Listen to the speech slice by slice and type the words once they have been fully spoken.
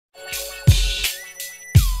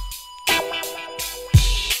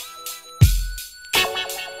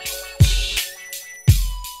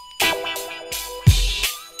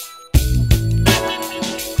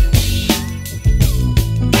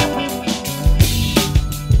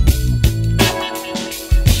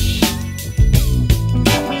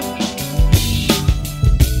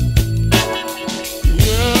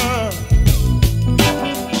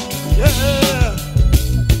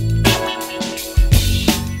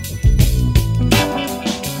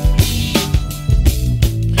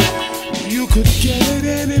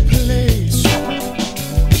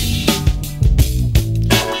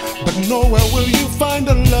find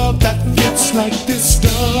a love that fits like this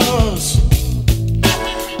does.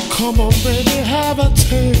 Come on, baby, have a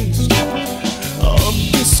taste of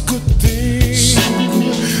this good thing,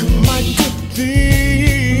 my good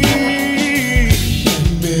thing. Let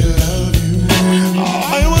me love you.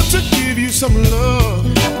 I want to give you some love.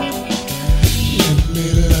 Let me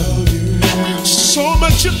love you. So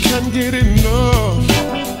much you can't get enough.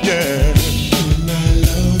 Yeah. And I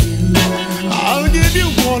love you. I'll give you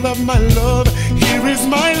all of my love. Here is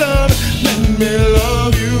my love. Let me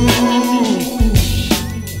love you.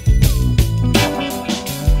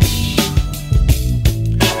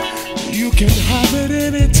 You can have it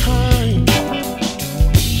anytime.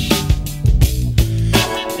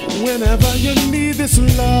 Whenever you need this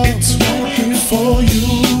love, it's right here for you.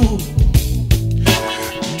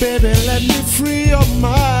 Baby, let me free your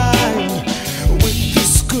mind with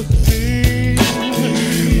this good thing,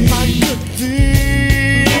 my good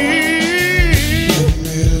thing. Let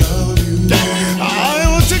me love you. I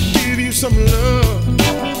want to give you some love.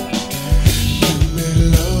 Let me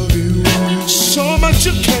love you. So much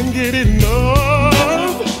you can't get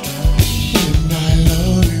enough. When I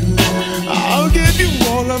love you, I'll give you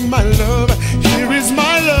all of my love. Here is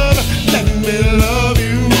my love. Let me love you.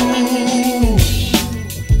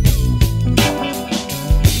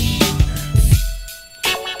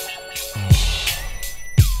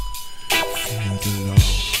 Feel the love.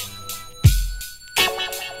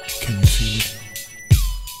 Can you feel it?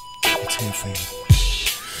 It's here for you.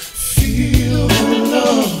 Feel the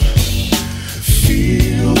love.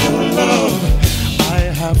 Feel the love I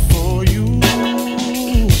have for you.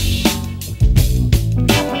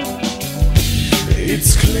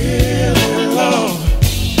 It's clearly love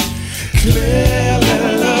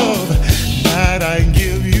that I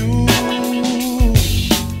give you.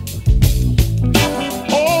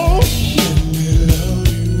 Oh, let me love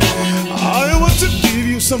you. I want to give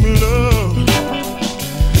you some love.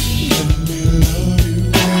 Let me love you.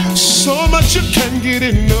 So much you can't get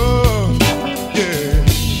enough.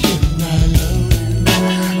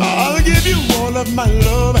 All of my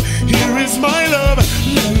love, here is my love.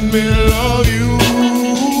 Let me love you.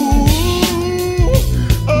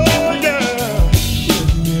 Oh yeah. Let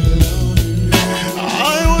me love you.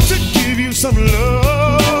 I want to give you some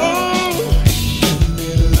love. Let me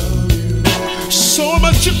love you. So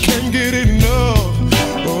much you can't get enough.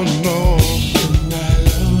 Oh no. When I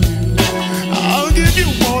love you, I'll give you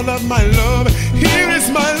all of my love. Here is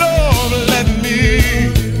my love. Let me.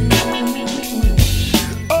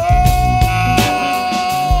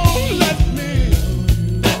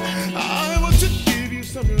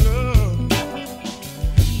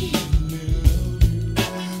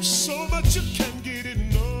 So much you can